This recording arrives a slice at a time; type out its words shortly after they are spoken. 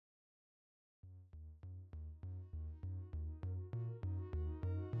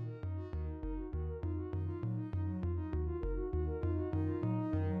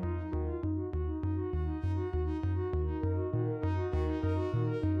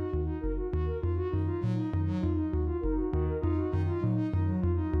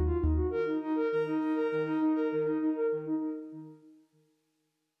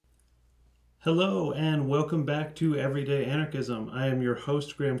Hello and welcome back to Everyday Anarchism. I am your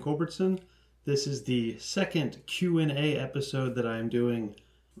host, Graham Culbertson. This is the second Q&A episode that I am doing.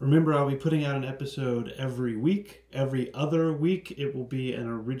 Remember, I'll be putting out an episode every week. Every other week, it will be an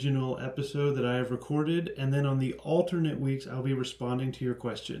original episode that I have recorded. And then on the alternate weeks, I'll be responding to your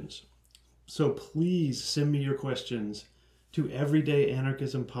questions. So please send me your questions to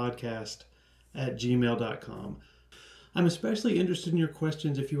everydayanarchismpodcast@gmail.com. I'm especially interested in your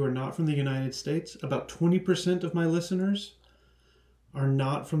questions if you are not from the United States. About 20% of my listeners are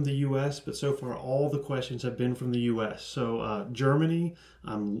not from the U.S., but so far all the questions have been from the U.S. So Germany,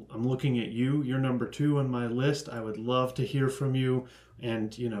 I'm looking at you. You're number 2 on my list. I would love to hear from you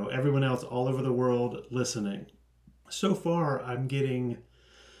and, everyone else all over the world listening. So far, I'm getting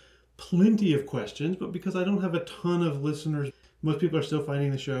plenty of questions, but because I don't have a ton of listeners, most people are still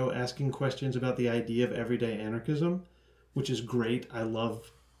finding the show asking questions about the idea of everyday anarchism, which is great. I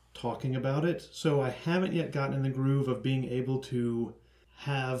love talking about it. So I haven't yet gotten in the groove of being able to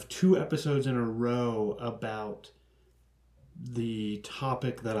have 2 episodes in a row about the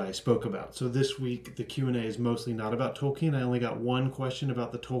topic that I spoke about. So this week, the Q&A is mostly not about Tolkien. I only got one question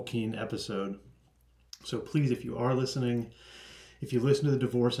about the Tolkien episode. So please, if you are listening, if you listen to the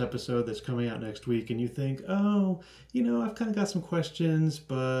divorce episode that's coming out next week and you think, I've kind of got some questions,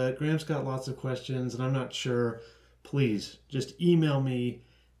 but Graham's got lots of questions and I'm not sure, please just email me.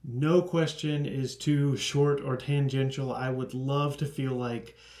 No question is too short or tangential. I would love to feel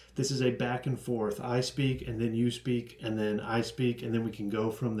like this is a back and forth. I speak and then you speak and then I speak and then we can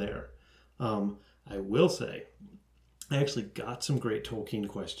go from there. I will say, I actually got some great Tolkien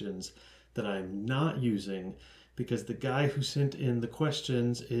questions that I'm not using because the guy who sent in the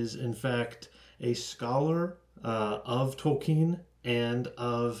questions is in fact a scholar of Tolkien and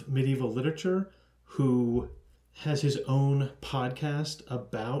of medieval literature who has his own podcast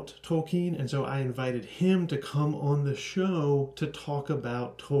about Tolkien. And so I invited him to come on the show to talk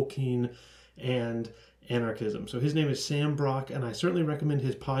about Tolkien and anarchism. So his name is Sam Brock, and I certainly recommend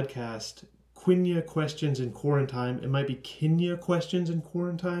his podcast, Quenya Questions in Quarantine. It might be Kenya Questions in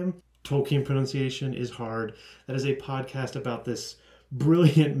Quarantine. Tolkien pronunciation is hard. That is a podcast about this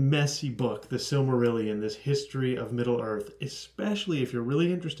brilliant, messy book, The Silmarillion, this history of Middle-earth, especially if you're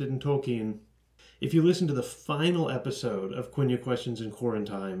really interested in Tolkien. If you listen to the final episode of Quenya Questions in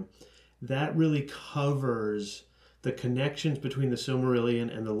Quarantine, that really covers the connections between the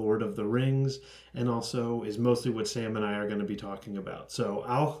Silmarillion and the Lord of the Rings, and also is mostly what Sam and I are going to be talking about. So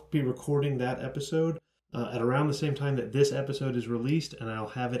I'll be recording that episode at around the same time that this episode is released, and I'll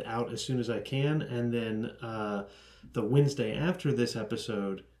have it out as soon as I can. And then the Wednesday after this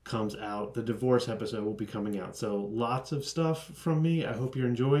episode comes out, the divorce episode will be coming out. So lots of stuff from me. I hope you're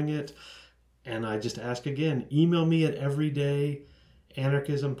enjoying it. And I just ask again, email me at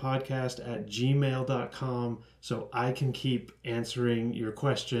everydayanarchismpodcast@gmail.com so I can keep answering your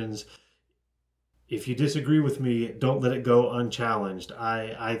questions. If you disagree with me, don't let it go unchallenged.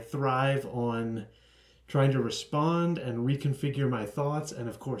 I thrive on trying to respond and reconfigure my thoughts and,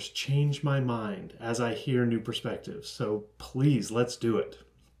 of course, change my mind as I hear new perspectives. So please, let's do it.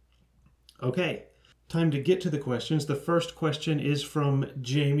 Okay. Time to get to the questions. The first question is from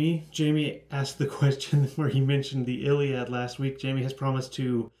Jamie. Jamie asked the question where he mentioned the Iliad last week. Jamie has promised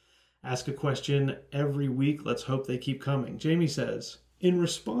to ask a question every week. Let's hope they keep coming. Jamie says, in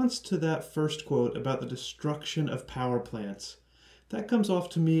response to that first quote about the destruction of power plants, that comes off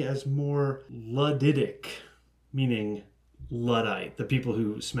to me as more Ludditic, meaning Luddite, the people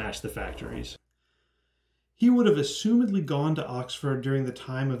who smashed the factories. He would have assumedly gone to Oxford during the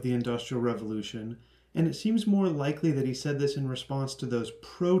time of the Industrial Revolution, and it seems more likely that he said this in response to those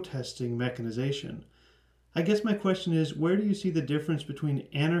protesting mechanization. I guess my question is, where do you see the difference between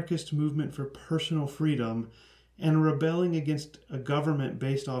anarchist movement for personal freedom and rebelling against a government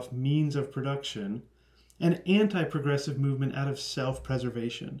based off means of production, and anti-progressive movement out of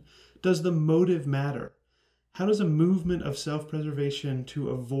self-preservation? Does the motive matter? How does a movement of self-preservation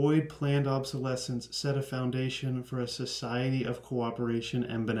to avoid planned obsolescence set a foundation for a society of cooperation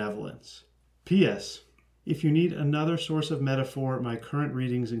and benevolence? P.S. If you need another source of metaphor, my current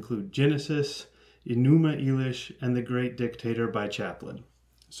readings include Genesis, Enuma Elish, and The Great Dictator by Chaplin.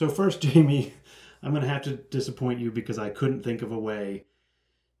 So first, Jamie, I'm going to have to disappoint you because I couldn't think of a way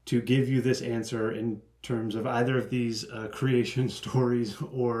to give you this answer in terms of either of these creation stories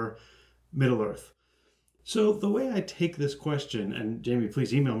or Middle-earth. So the way I take this question, and Jamie,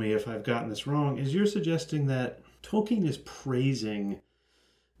 please email me if I've gotten this wrong, is you're suggesting that Tolkien is praising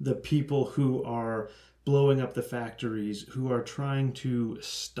the people who are blowing up the factories, who are trying to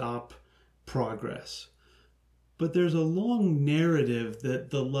stop progress. But there's a long narrative that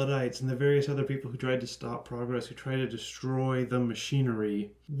the Luddites and the various other people who tried to stop progress, who tried to destroy the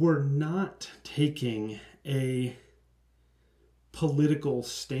machinery, were not taking a political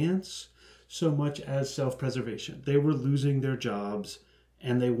stance so much as self-preservation. They were losing their jobs,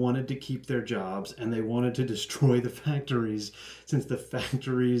 and they wanted to keep their jobs, and they wanted to destroy the factories, since the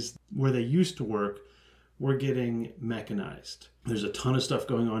factories where they used to work were getting mechanized. There's a ton of stuff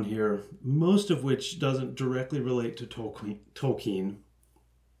going on here, most of which doesn't directly relate to Tolkien.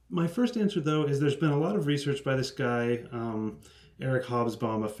 My first answer, though, is there's been a lot of research by this guy, Eric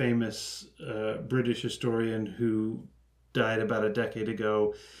Hobsbawm, a famous British historian who died about a decade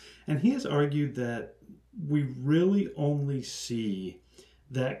ago, and he has argued that we really only see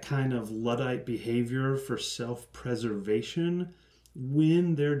that kind of Luddite behavior for self-preservation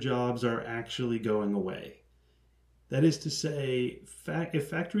when their jobs are actually going away. That is to say, if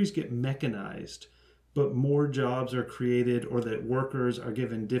factories get mechanized, but more jobs are created, or that workers are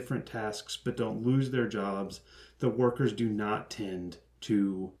given different tasks but don't lose their jobs, the workers do not tend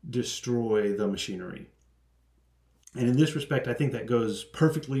to destroy the machinery. And in this respect, I think that goes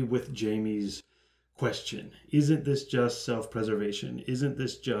perfectly with Jamie's question. Isn't this just self-preservation? Isn't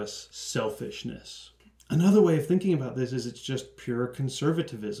this just selfishness? Another way of thinking about this is it's just pure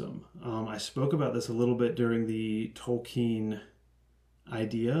conservatism. I spoke about this a little bit during the Tolkien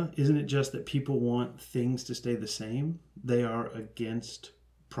idea. Isn't it just that people want things to stay the same? They are against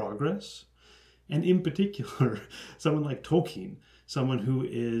progress. And in particular, someone like Tolkien, someone who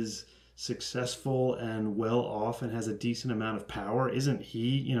is successful and well off and has a decent amount of power, doesn't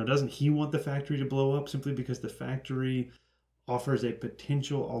he want the factory to blow up simply because the factory offers a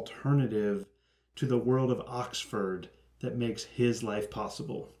potential alternative to the world of Oxford that makes his life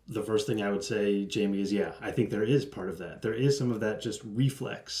possible? The first thing I would say, Jamie, is I think there is part of that. There is some of that just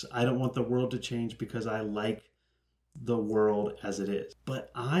reflex. I don't want the world to change because I like the world as it is.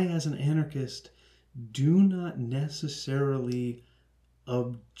 But I, as an anarchist, do not necessarily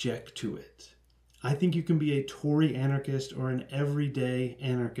object to it. I think you can be a Tory anarchist or an everyday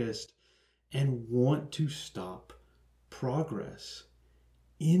anarchist and want to stop progress,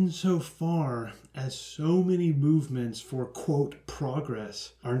 insofar as so many movements for, quote,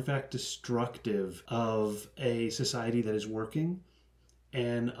 progress are in fact destructive of a society that is working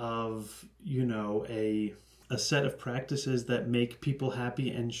and of, a set of practices that make people happy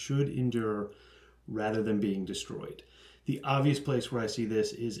and should endure rather than being destroyed. The obvious place where I see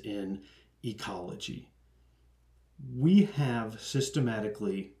this is in ecology. We have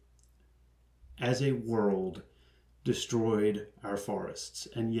systematically, as a world, destroyed our forests.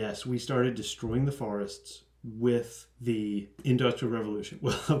 And yes, we started destroying the forests with the Industrial Revolution.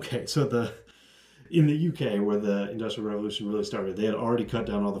 Well, okay, so in the UK, where the Industrial Revolution really started, they had already cut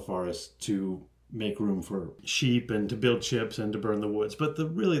down all the forests to make room for sheep and to build ships and to burn the woods. But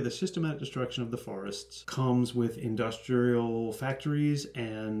the systematic destruction of the forests comes with industrial factories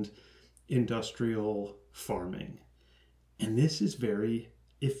and industrial farming. And this is very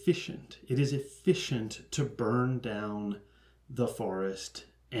efficient. It is efficient to burn down the forest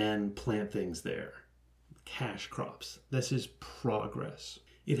and plant things there. Cash crops. This is progress.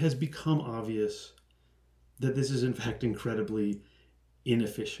 It has become obvious that this is in fact incredibly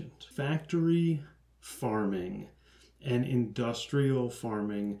inefficient. Factory farming and industrial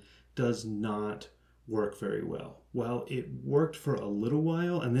farming does not work very well. Well, it worked for a little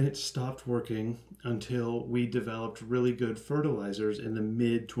while and then it stopped working until we developed really good fertilizers in the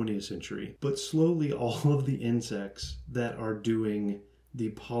mid-20th century. But slowly all of the insects that are doing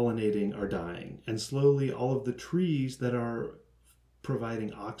the pollinating are dying. And slowly all of the trees that are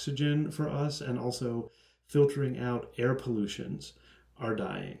providing oxygen for us and also filtering out air pollutions are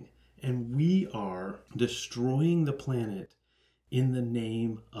dying. And we are destroying the planet in the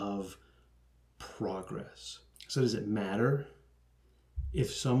name of progress. So does it matter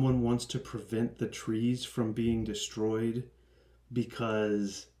if someone wants to prevent the trees from being destroyed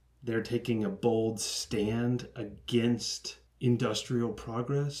because they're taking a bold stand against industrial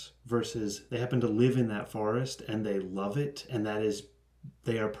progress versus they happen to live in that forest and they love it and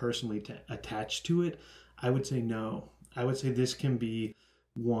they are personally attached to it? I would say no. I would say this can be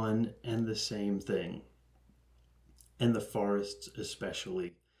one and the same thing. And the forests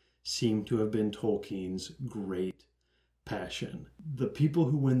especially seem to have been Tolkien's great passion. The people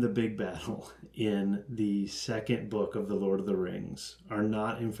who win the big battle in the second book of The Lord of the Rings are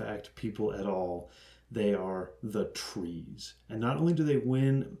not in fact people at all. They are the trees. And not only do they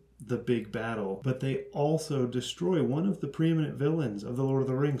win the big battle, but they also destroy one of the preeminent villains of The Lord of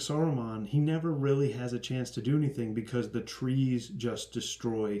the Rings, Saruman. He never really has a chance to do anything because the trees just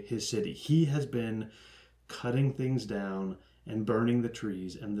destroy his city. He has been cutting things down and burning the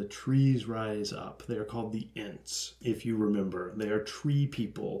trees, and the trees rise up. They are called the Ents, if you remember. They are tree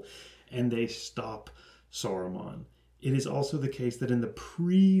people, and they stop Saruman. It is also the case that in the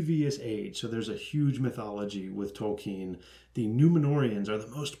previous age, so there's a huge mythology with Tolkien, the Númenóreans are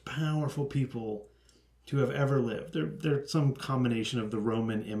the most powerful people to have ever lived. They're some combination of the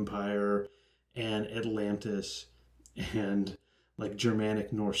Roman Empire and Atlantis and like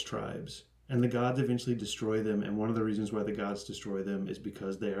Germanic Norse tribes. And the gods eventually destroy them, and one of the reasons why the gods destroy them is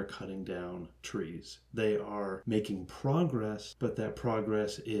because they are cutting down trees. They are making progress, but that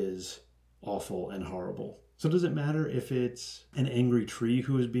progress is awful and horrible. So does it matter if it's an angry tree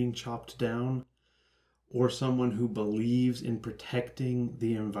who is being chopped down or someone who believes in protecting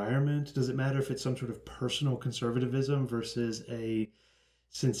the environment? Does it matter if it's some sort of personal conservatism versus a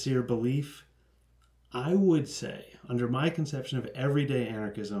sincere belief? I would say, under my conception of everyday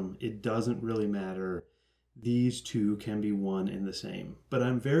anarchism, it doesn't really matter. These two can be one and the same. But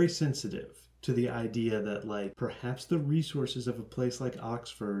I'm very sensitive to the idea that, like, perhaps the resources of a place like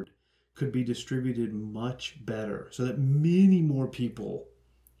Oxford could be distributed much better so that many more people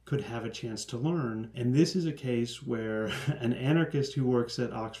could have a chance to learn. And this is a case where an anarchist who works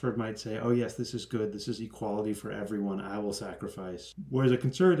at Oxford might say, oh yes, this is good, this is equality for everyone, I will sacrifice. Whereas a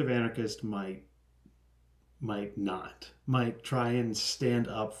conservative anarchist might try and stand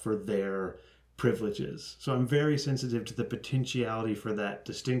up for their privileges. So I'm very sensitive to the potentiality for that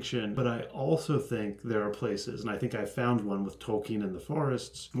distinction, but I also think there are places, and I think I found one with Tolkien and the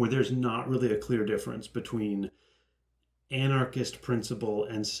Forests, where there's not really a clear difference between anarchist principle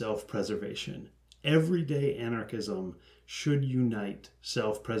and self-preservation. Everyday anarchism should unite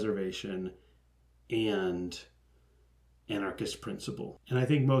self-preservation and anarchist principle. And I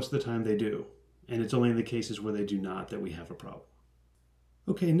think most of the time they do. And it's only in the cases where they do not that we have a problem.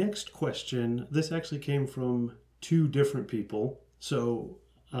 Okay, next question. This actually came from two different people. So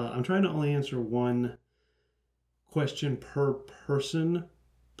I'm trying to only answer one question per person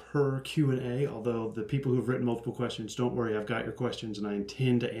per Q&A, although the people who've written multiple questions, don't worry, I've got your questions and I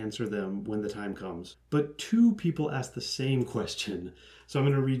intend to answer them when the time comes. But two people asked the same question, so I'm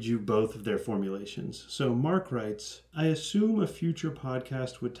going to read you both of their formulations. So Mark writes, I assume a future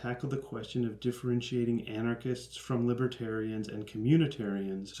podcast would tackle the question of differentiating anarchists from libertarians and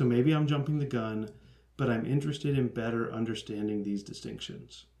communitarians, so maybe I'm jumping the gun, but I'm interested in better understanding these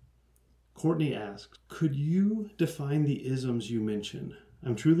distinctions. Courtney asks, could you define the isms you mention?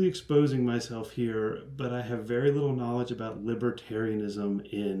 I'm truly exposing myself here, but I have very little knowledge about libertarianism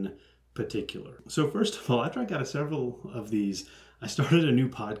in particular. So first of all, after I got several of these, I started a new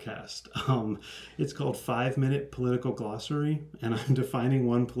podcast. It's called 5 Minute Political Glossary, and I'm defining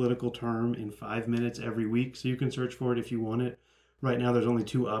one political term in 5 minutes every week, so you can search for it if you want it. Right now there's only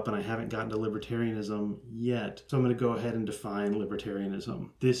 2 up, and I haven't gotten to libertarianism yet, so I'm going to go ahead and define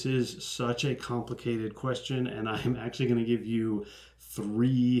libertarianism. This is such a complicated question, and I'm actually going to give you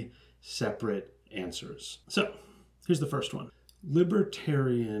 3 separate answers. So, here's the first one.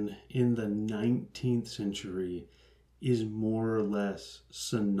 Libertarian in the 19th century is more or less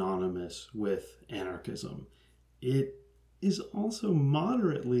synonymous with anarchism. It is also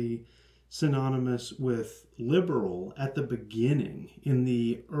moderately synonymous with liberal at the beginning. In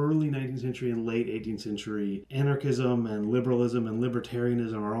the early 19th century and late 18th century, anarchism and liberalism and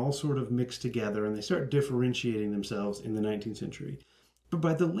libertarianism are all sort of mixed together, and they start differentiating themselves in the 19th century. But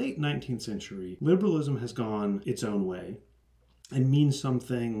by the late 19th century, liberalism has gone its own way and means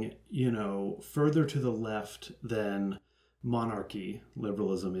something, further to the left than monarchy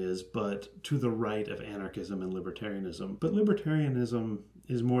liberalism is, but to the right of anarchism and libertarianism. But libertarianism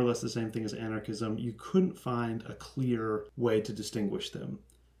is more or less the same thing as anarchism. You couldn't find a clear way to distinguish them.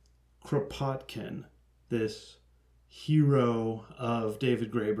 Kropotkin, this hero of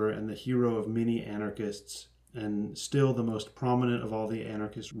David Graeber and the hero of many anarchists, and still the most prominent of all the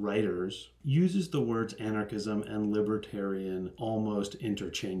anarchist writers, uses the words anarchism and libertarian almost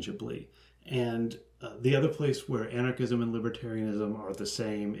interchangeably. And the other place where anarchism and libertarianism are the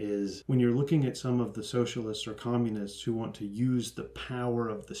same is when you're looking at some of the socialists or communists who want to use the power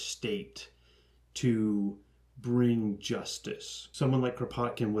of the state to bring justice. Someone like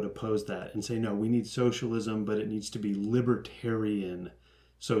Kropotkin would oppose that and say, no, we need socialism, but it needs to be libertarian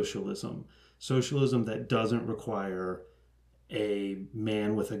socialism. Socialism that doesn't require a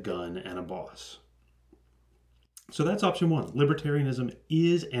man with a gun and a boss. So that's option 1. Libertarianism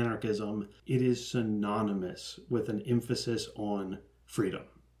is anarchism. It is synonymous with an emphasis on freedom.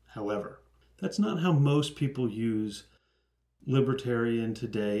 However, that's not how most people use libertarian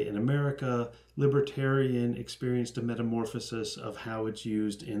today in America. Libertarian experienced a metamorphosis of how it's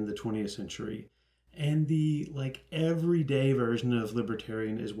used in the 20th century. And the everyday version of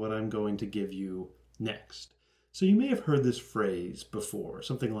libertarian is what I'm going to give you next. So you may have heard this phrase before,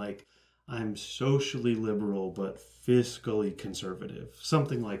 something like, I'm socially liberal but fiscally conservative,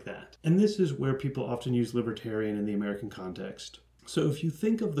 something like that. And this is where people often use libertarian in the American context. So if you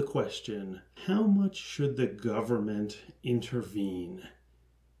think of the question, how much should the government intervene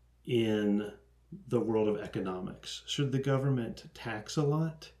in the world of economics? Should the government tax a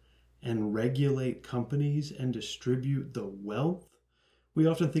lot and regulate companies and distribute the wealth? We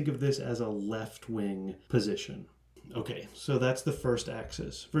often think of this as a left-wing position. Okay, so that's the first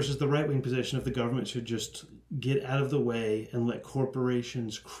axis, versus the right-wing position of the government should just get out of the way and let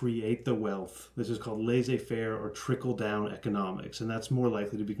corporations create the wealth. This is called laissez-faire or trickle-down economics, and that's more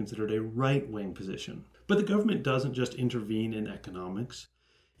likely to be considered a right-wing position. But the government doesn't just intervene in economics.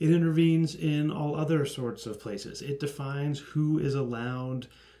 It intervenes in all other sorts of places. It defines who is allowed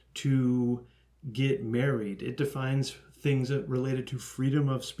to get married. It defines things related to freedom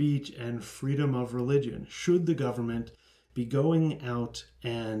of speech and freedom of religion. Should the government be going out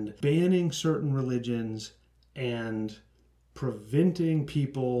and banning certain religions and preventing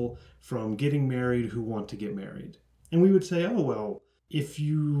people from getting married who want to get married? And we would say, oh, well, if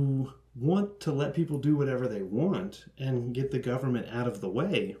you want to let people do whatever they want and get the government out of the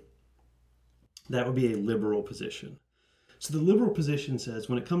way, that would be a liberal position. So the liberal position says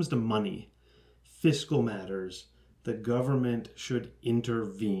when it comes to money, fiscal matters, the government should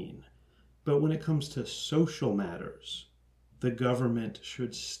intervene. But when it comes to social matters, the government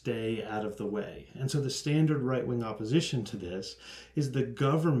should stay out of the way. And so the standard right-wing opposition to this is the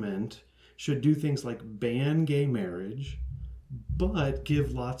government should do things like ban gay marriage, but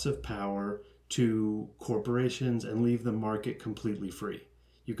give lots of power to corporations and leave the market completely free.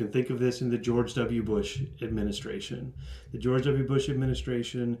 You can think of this in the George W. Bush administration. The George W. Bush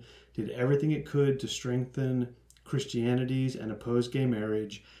administration did everything it could to strengthen Christianities and oppose gay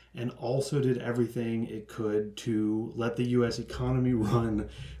marriage, and also did everything it could to let the U.S. economy run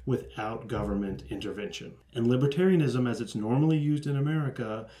without government intervention. And libertarianism, as it's normally used in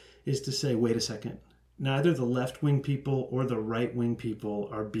America, is to say, wait a second, neither the left-wing people or the right-wing people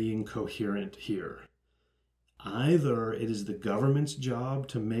are being coherent here. Either it is the government's job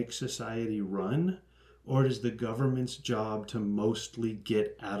to make society run, or it is the government's job to mostly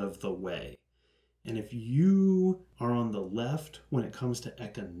get out of the way. And if you are on the left when it comes to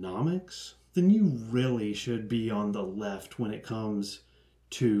economics, then you really should be on the left when it comes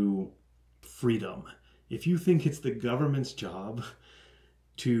to freedom. If you think it's the government's job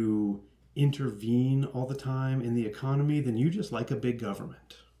to intervene all the time in the economy, then you just like a big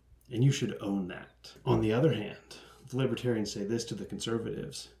government. And you should own that. On the other hand, the libertarians say this to the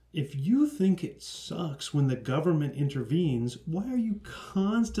conservatives. If you think it sucks when the government intervenes, why are you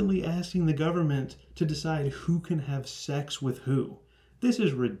constantly asking the government to decide who can have sex with who? This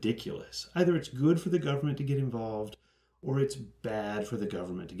is ridiculous. Either it's good for the government to get involved, or it's bad for the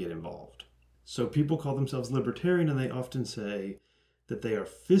government to get involved. So people call themselves libertarian, and they often say that they are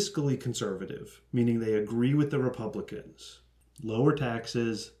fiscally conservative, meaning they agree with the Republicans. Lower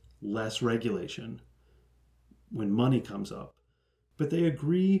taxes, less regulation when money comes up. But they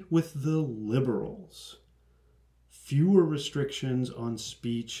agree with the liberals. Fewer restrictions on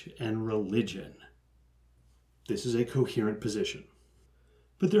speech and religion. This is a coherent position.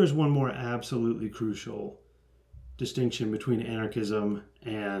 But there is one more absolutely crucial distinction between anarchism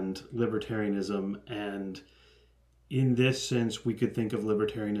and libertarianism, and in this sense, we could think of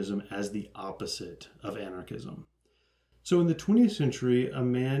libertarianism as the opposite of anarchism. So in the 20th century, a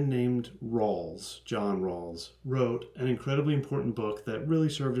man named Rawls, John Rawls, wrote an incredibly important book that really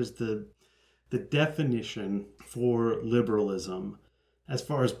served as the definition for liberalism as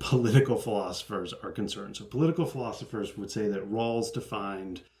far as political philosophers are concerned. So political philosophers would say that Rawls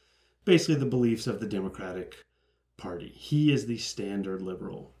defined basically the beliefs of the Democratic Party. He is the standard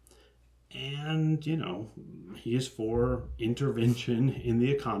liberal. And, he is for intervention in the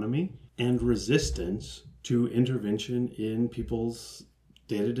economy and resistance to intervention in people's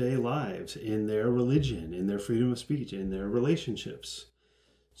day-to-day lives, in their religion, in their freedom of speech, in their relationships.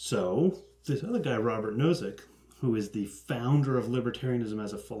 So this other guy, Robert Nozick, who is the founder of libertarianism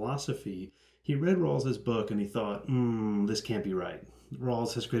as a philosophy, he read Rawls's book and he thought, this can't be right.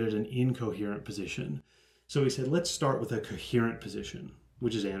 Rawls has created an incoherent position. So he said, let's start with a coherent position,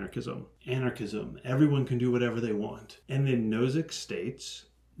 which is anarchism. Anarchism, everyone can do whatever they want. And then Nozick states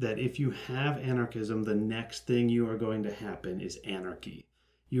that if you have anarchism, the next thing you are going to happen is anarchy.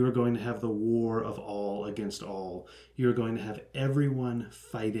 You are going to have the war of all against all. You're going to have everyone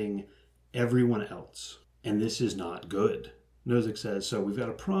fighting everyone else. And this is not good. Nozick says, so we've got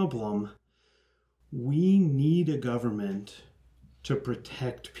a problem We need a government to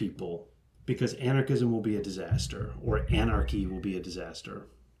protect people because anarchism will be a disaster, or anarchy will be a disaster.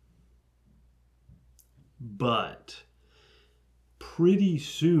 But pretty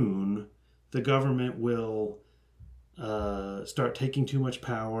soon, the government will start taking too much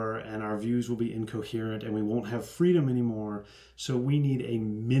power, and our views will be incoherent, and we won't have freedom anymore. So we need a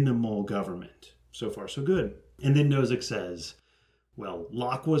minimal government. So far, so good. And then Nozick says, well,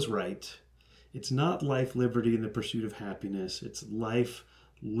 Locke was right. It's not life, liberty, and the pursuit of happiness. It's life,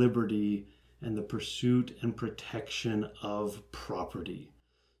 liberty, and the pursuit and protection of property.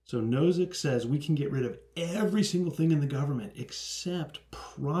 So Nozick says we can get rid of every single thing in the government except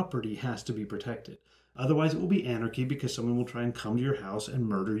property has to be protected. Otherwise, it will be anarchy because someone will try and come to your house and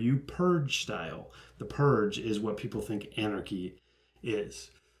murder you purge style. The purge is what people think anarchy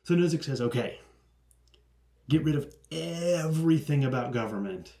is. So Nozick says, okay, get rid of everything about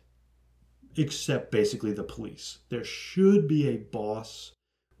government except basically the police. There should be a boss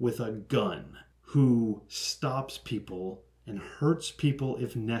with a gun who stops people and hurts people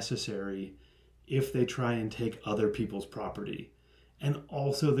if necessary if they try and take other people's property. And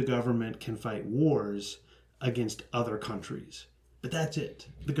also the government can fight wars against other countries. But that's it.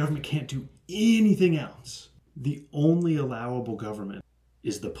 The government can't do anything else. The only allowable government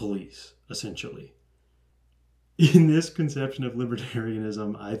is the police, essentially. In this conception of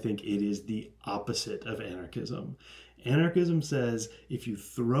libertarianism, I think it is the opposite of anarchism. Anarchism says if you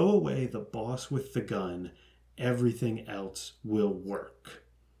throw away the boss with the gun, everything else will work.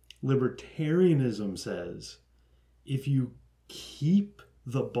 Libertarianism says if you keep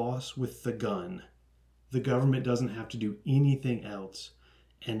the boss with the gun, the government doesn't have to do anything else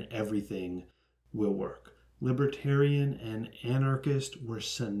and everything will work. Libertarian and anarchist were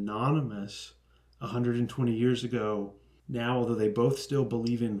synonymous 120 years ago. Now, although they both still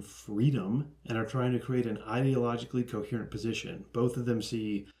believe in freedom and are trying to create an ideologically coherent position, both of them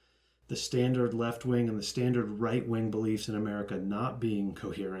see the standard left-wing and the standard right-wing beliefs in America not being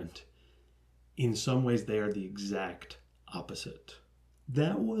coherent. In some ways, they are the exact opposite.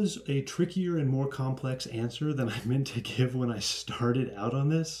 That was a trickier and more complex answer than I meant to give when I started out on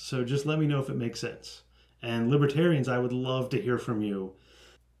this, so just let me know if it makes sense. And libertarians, I would love to hear from you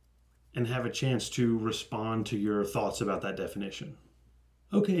and have a chance to respond to your thoughts about that definition.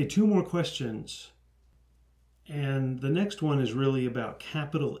 Okay, 2 more questions. And the next one is really about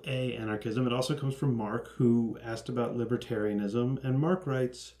capital A anarchism. It also comes from Mark, who asked about libertarianism. And Mark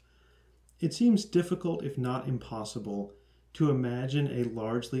writes, it seems difficult, if not impossible, to imagine a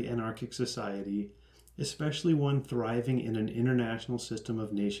largely anarchic society, especially one thriving in an international system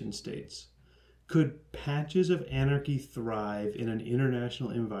of nation states. Could patches of anarchy thrive in an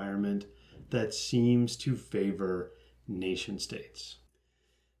international environment that seems to favor nation states?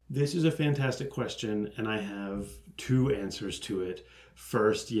 This is a fantastic question, and I have 2 answers to it.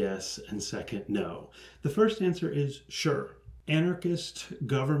 First, yes, and second, no. The first answer is sure. Anarchist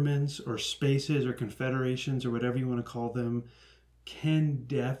governments or spaces or confederations or whatever you want to call them can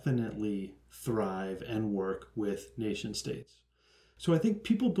definitely thrive and work with nation states. So I think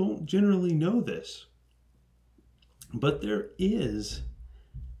people don't generally know this, but there is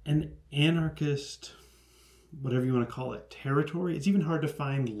an anarchist, whatever you want to call it, territory. It's even hard to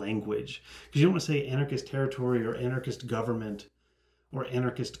find language because you don't want to say anarchist territory or anarchist government or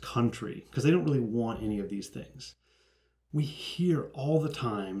anarchist country because they don't really want any of these things. We hear all the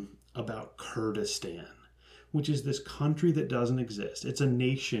time about Kurdistan, which is this country that doesn't exist. It's a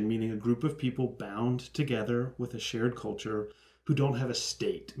nation, meaning a group of people bound together with a shared culture who don't have a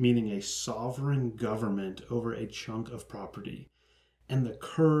state, meaning a sovereign government over a chunk of property. And the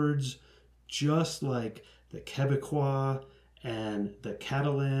Kurds, just like the Quebecois and the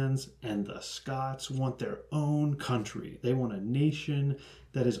Catalans and the Scots, want their own country. They want a nation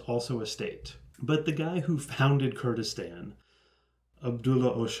that is also a state. But the guy who founded Kurdistan,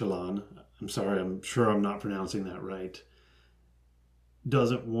 Abdullah Öcalan, I'm sure I'm not pronouncing that right,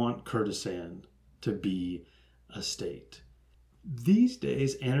 doesn't want Kurdistan to be a state. These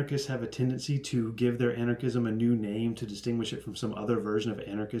days, anarchists have a tendency to give their anarchism a new name to distinguish it from some other version of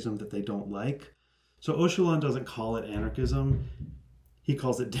anarchism that they don't like. So Öcalan doesn't call it anarchism. He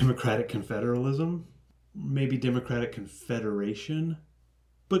calls it democratic confederalism, maybe democratic confederation.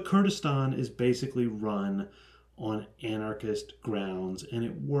 But Kurdistan is basically run on anarchist grounds, and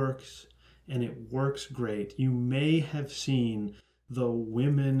it works great. You may have seen the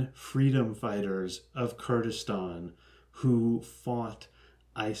women freedom fighters of Kurdistan who fought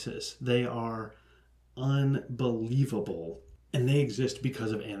ISIS. They are unbelievable, and they exist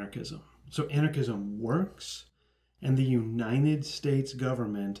because of anarchism. So anarchism works, and the United States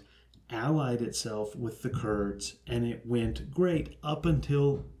government allied itself with the Kurds, and it went great up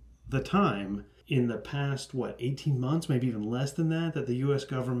until the time in the past, 18 months, maybe even less than that, that the US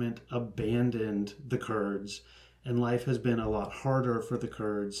government abandoned the Kurds, and life has been a lot harder for the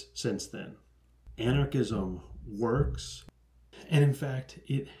Kurds since then. Anarchism works, and in fact,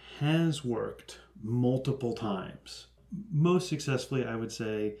 it has worked multiple times. Most successfully, I would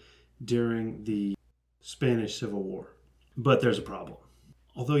say, during the Spanish Civil War. But there's a problem.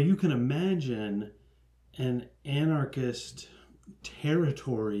 Although you can imagine an anarchist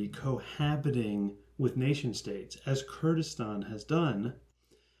territory cohabiting with nation states, as Kurdistan has done,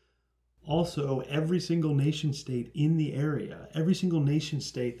 also every single nation state in the area, every single nation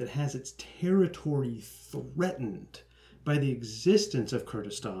state that has its territory threatened by the existence of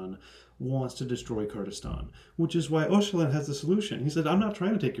Kurdistan wants to destroy Kurdistan, which is why Öcalan has the solution. He said, I'm not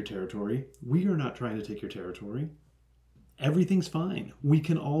trying to take your territory. We are not trying to take your territory. Everything's fine. We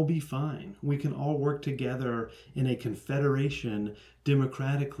can all be fine. We can all work together in a confederation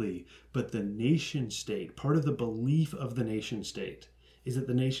democratically. But the nation state, part of the belief of the nation state, is that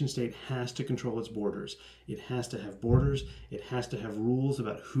the nation state has to control its borders. It has to have borders. It has to have rules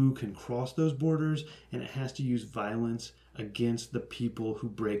about who can cross those borders, and it has to use violence against the people who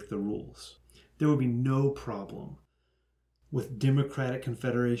break the rules. There would be no problem with democratic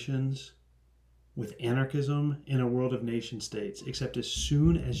confederations, with anarchism in a world of nation states, except as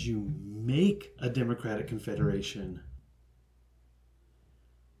soon as you make a democratic confederation,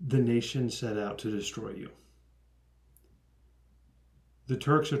 the nation set out to destroy you. The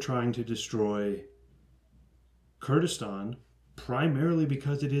Turks are trying to destroy Kurdistan primarily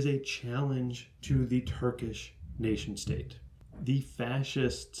because it is a challenge to the Turkish nation state. The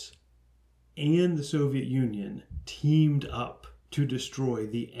fascists and the Soviet Union teamed up to destroy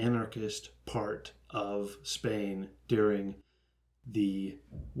the anarchist part of Spain during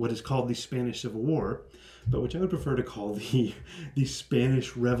what is called the Spanish Civil War, but which I would prefer to call the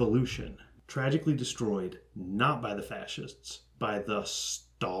Spanish Revolution. Tragically destroyed, not by the fascists, by the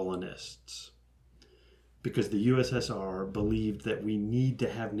Stalinists. Because the USSR believed that we need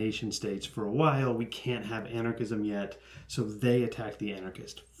to have nation states for a while, we can't have anarchism yet, so they attacked the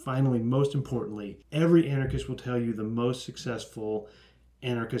anarchist. Finally, most importantly, every anarchist will tell you the most successful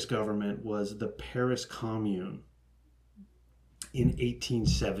anarchist government was the Paris Commune in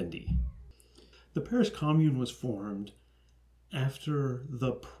 1870. The Paris Commune was formed after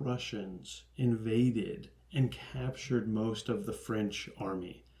the Prussians invaded and captured most of the French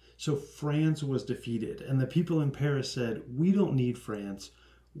army. So France was defeated, and the people in Paris said, we don't need France.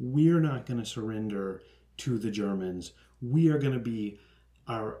 We're not going to surrender to the Germans. We are going to be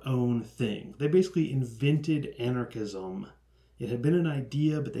our own thing. They basically invented anarchism. It had been an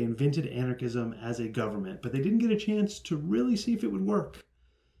idea, but they invented anarchism as a government. But they didn't get a chance to really see if it would work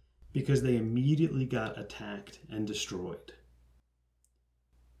because they immediately got attacked and destroyed.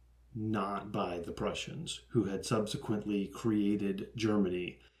 Not by the Prussians, who had subsequently created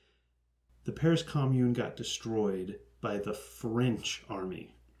Germany. The Paris Commune got destroyed by the French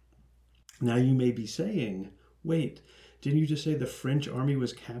army. Now you may be saying, wait, didn't you just say the French army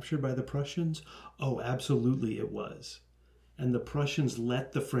was captured by the Prussians? Oh, absolutely it was. And the Prussians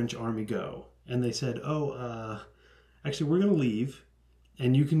let the French army go. And they said, actually we're going to leave,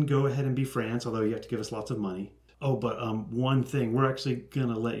 and you can go ahead and be France, although you have to give us lots of money. Oh, but one thing, we're actually going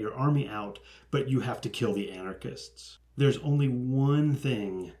to let your army out, but you have to kill the anarchists. There's only one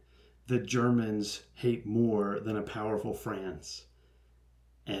thing the Germans hate more than a powerful France,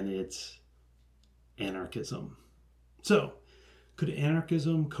 and it's anarchism. So, could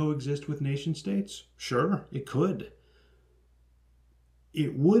anarchism coexist with nation states? Sure, it could.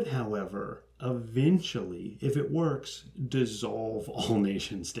 It would, however, eventually, if it works, dissolve all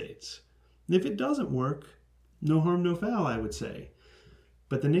nation states. And if it doesn't work, no harm, no foul, I would say.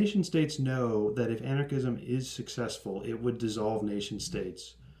 But the nation states know that if anarchism is successful, it would dissolve nation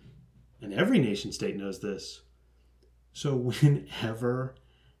states. And every nation state knows this. So whenever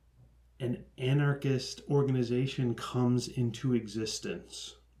an anarchist organization comes into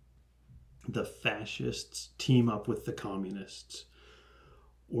existence, the fascists team up with the communists,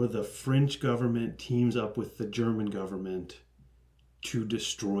 or the French government teams up with the German government to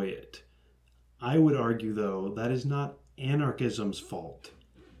destroy it. I would argue, though, that is not anarchism's fault.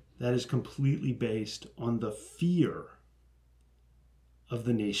 That is completely based on the fear of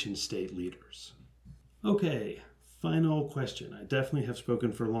the nation-state leaders. Okay, final question. I definitely have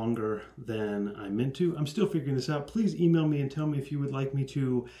spoken for longer than I meant to. I'm still figuring this out. Please email me and tell me if you would like me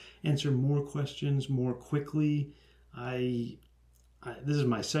to answer more questions more quickly. This is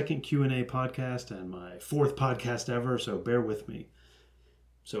my second Q&A podcast and my fourth podcast ever, so bear with me.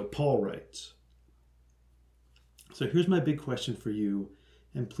 So Paul writes, so here's my big question for you,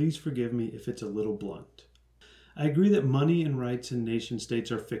 and please forgive me if it's a little blunt. I agree that money and rights and nation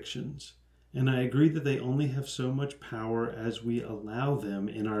states are fictions, and I agree that they only have so much power as we allow them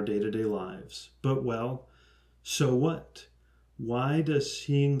in our day-to-day lives. But well, so what? Why does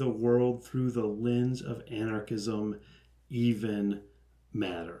seeing the world through the lens of anarchism even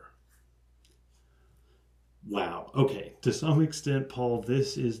matter? Wow. Okay. To some extent, Paul,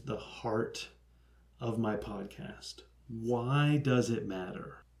 this is the heart of my podcast. Why does it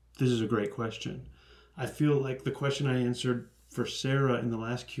matter? This is a great question. I feel like the question I answered for Sarah in the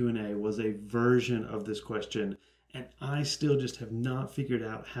last Q&A was a version of this question, and I still just have not figured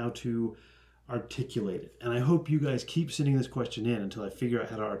out how to articulate it. And I hope you guys keep sending this question in until I figure out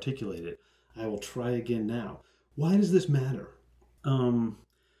how to articulate it. I will try again now. Why does this matter?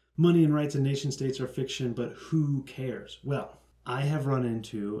 Money and rights and nation states are fiction, but who cares? Well, I have run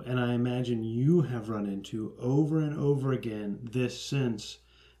into, and I imagine you have run into over and over again, this sense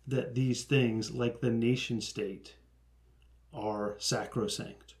that these things like the nation state are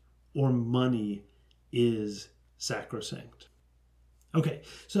sacrosanct, or money is sacrosanct. Okay,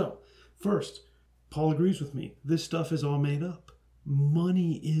 so first, Paul agrees with me. This stuff is all made up.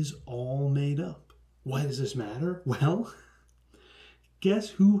 Money is all made up. Why does this matter? Well, guess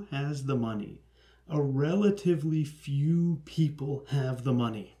who has the money? A relatively few people have the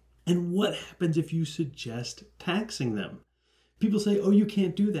money. And what happens if you suggest taxing them? People say, oh, you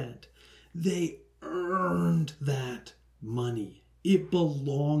can't do that. They earned that money. It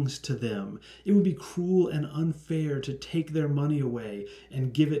belongs to them. It would be cruel and unfair to take their money away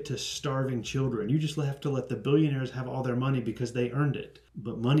and give it to starving children. You just have to let the billionaires have all their money because they earned it.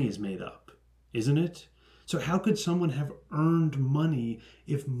 But money is made up, isn't it? So how could someone have earned money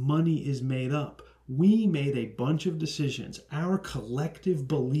if money is made up? We made a bunch of decisions. Our collective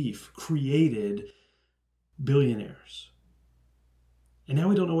belief created billionaires. And now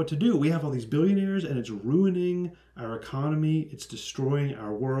we don't know what to do. We have all these billionaires and it's ruining our economy. It's destroying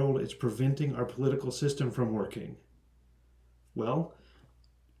our world. It's preventing our political system from working. Well,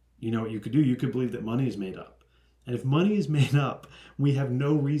 you know what you could do? You could believe that money is made up. And if money is made up, we have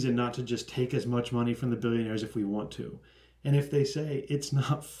no reason not to just take as much money from the billionaires if we want to. And if they say it's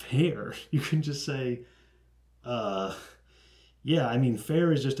not fair, you can just say, yeah, I mean,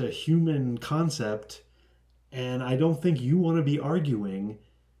 fair is just a human concept. And I don't think you want to be arguing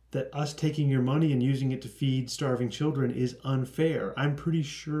that us taking your money and using it to feed starving children is unfair. I'm pretty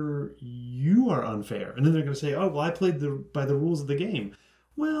sure you are unfair. And then they're going to say, oh, well, I played by the rules of the game.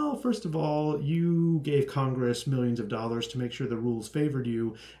 Well, first of all, you gave Congress millions of dollars to make sure the rules favored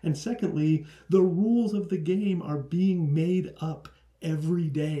you. And secondly, the rules of the game are being made up every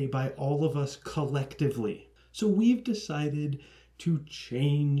day by all of us collectively. So we've decided to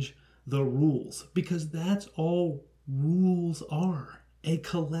change the rules because that's all rules are. A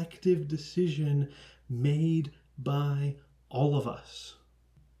collective decision made by all of us.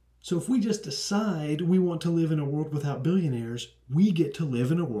 So if we just decide we want to live in a world without billionaires, we get to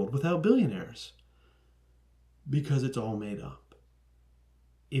live in a world without billionaires because it's all made up.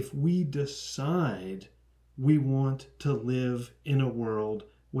 If we decide we want to live in a world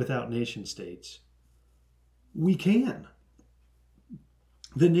without nation states, we can.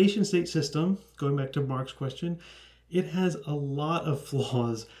 The nation state system, going back to Mark's question, it has a lot of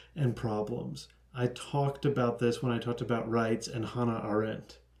flaws and problems. I talked about this when I talked about rights and Hannah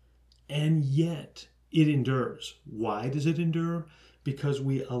Arendt. And yet it endures. Why does it endure? Because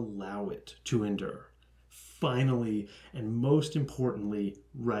we allow it to endure. Finally, and most importantly,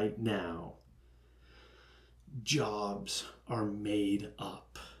 right now, jobs are made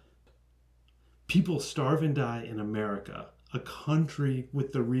up. People starve and die in America, a country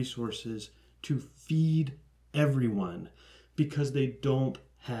with the resources to feed everyone, because they don't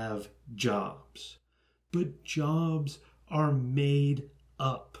have jobs. But jobs are made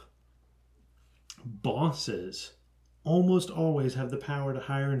up. Bosses almost always have the power to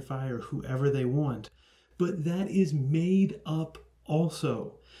hire and fire whoever they want, but that is made up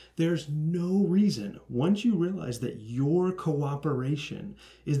also. There's no reason, once you realize that your cooperation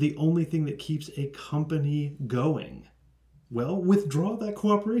is the only thing that keeps a company going, well, withdraw that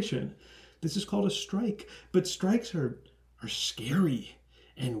cooperation. This is called a strike, but strikes are scary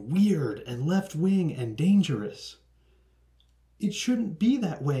and weird and left-wing and dangerous. It shouldn't be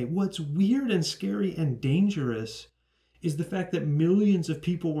that way. What's weird and scary and dangerous is the fact that millions of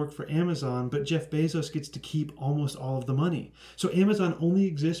people work for Amazon, but Jeff Bezos gets to keep almost all of the money. So Amazon only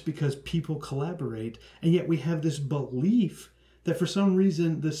exists because people collaborate, and yet we have this belief that for some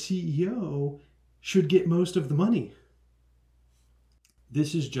reason the CEO should get most of the money.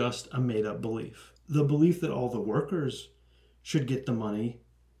 This is just a made-up belief. The belief that all the workers should get the money,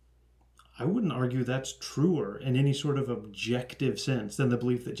 I wouldn't argue that's truer in any sort of objective sense than the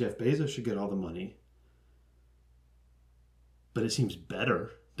belief that Jeff Bezos should get all the money. But it seems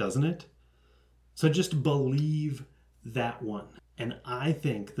better, doesn't it? So just believe that one. And I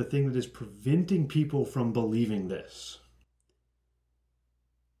think the thing that is preventing people from believing this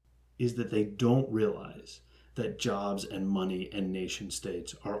is that they don't realize that jobs and money and nation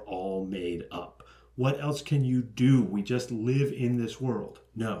states are all made up. What else can you do? We just live in this world.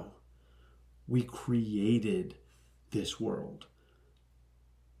 No, we created this world.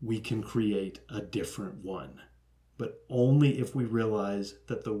 We can create a different one, but only if we realize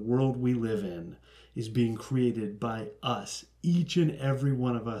that the world we live in is being created by us, each and every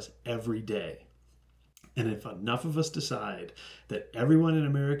one of us, every day. And if enough of us decide that everyone in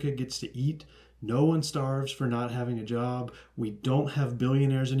America gets to eat, no one starves for not having a job, we don't have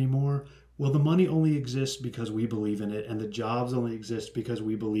billionaires anymore, well, the money only exists because we believe in it, and the jobs only exist because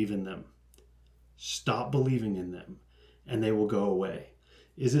we believe in them. Stop believing in them, and they will go away.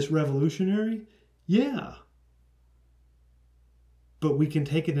 Is this revolutionary? Yeah. But we can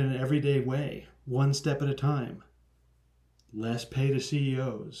take it in an everyday way, one step at a time. Less pay to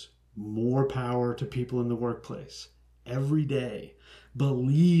CEOs, more power to people in the workplace. Every day.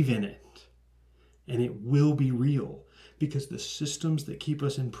 Believe in it. And it will be real, because the systems that keep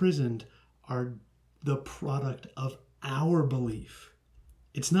us imprisoned are the product of our belief.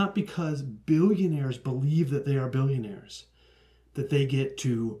 It's not because billionaires believe that they are billionaires that they get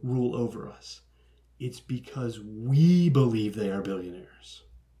to rule over us. It's because we believe they are billionaires.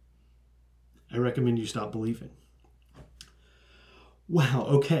 I recommend you stop believing. Wow,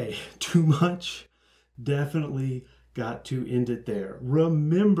 okay, too much? Definitely got to end it there.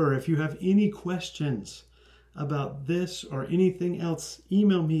 Remember, if you have any questions about this or anything else,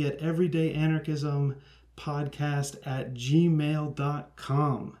 email me at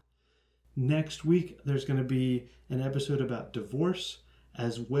everydayanarchismpodcast@gmail.com. Next week, there's going to be an episode about divorce,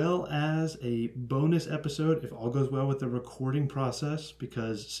 as well as a bonus episode, if all goes well with the recording process,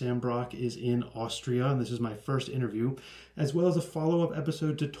 because Sam Brock is in Austria, and this is my first interview, as well as a follow-up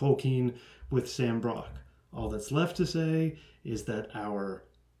episode to Tolkien with Sam Brock. All that's left to say is that our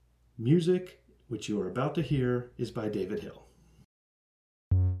music, which you are about to hear, is by David Hill.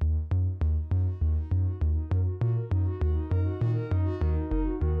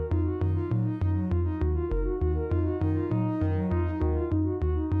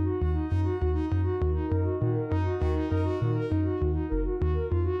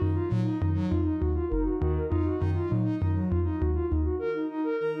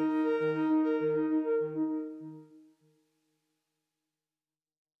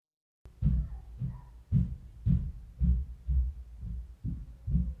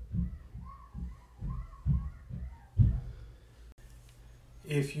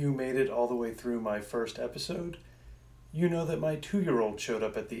 If you made it all the way through my first episode, you know that my 2-year-old showed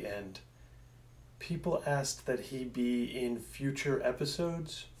up at the end. People asked that he be in future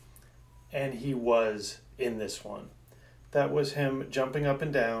episodes, and he was in this one. That was him jumping up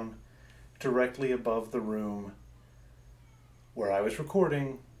and down directly above the room where I was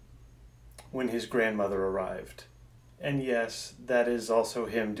recording when his grandmother arrived. And yes, that is also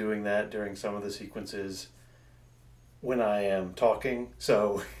him doing that during some of the sequences when I am talking.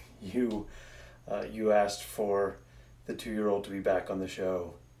 So you asked for the 2-year-old to be back on the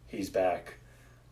show. He's back.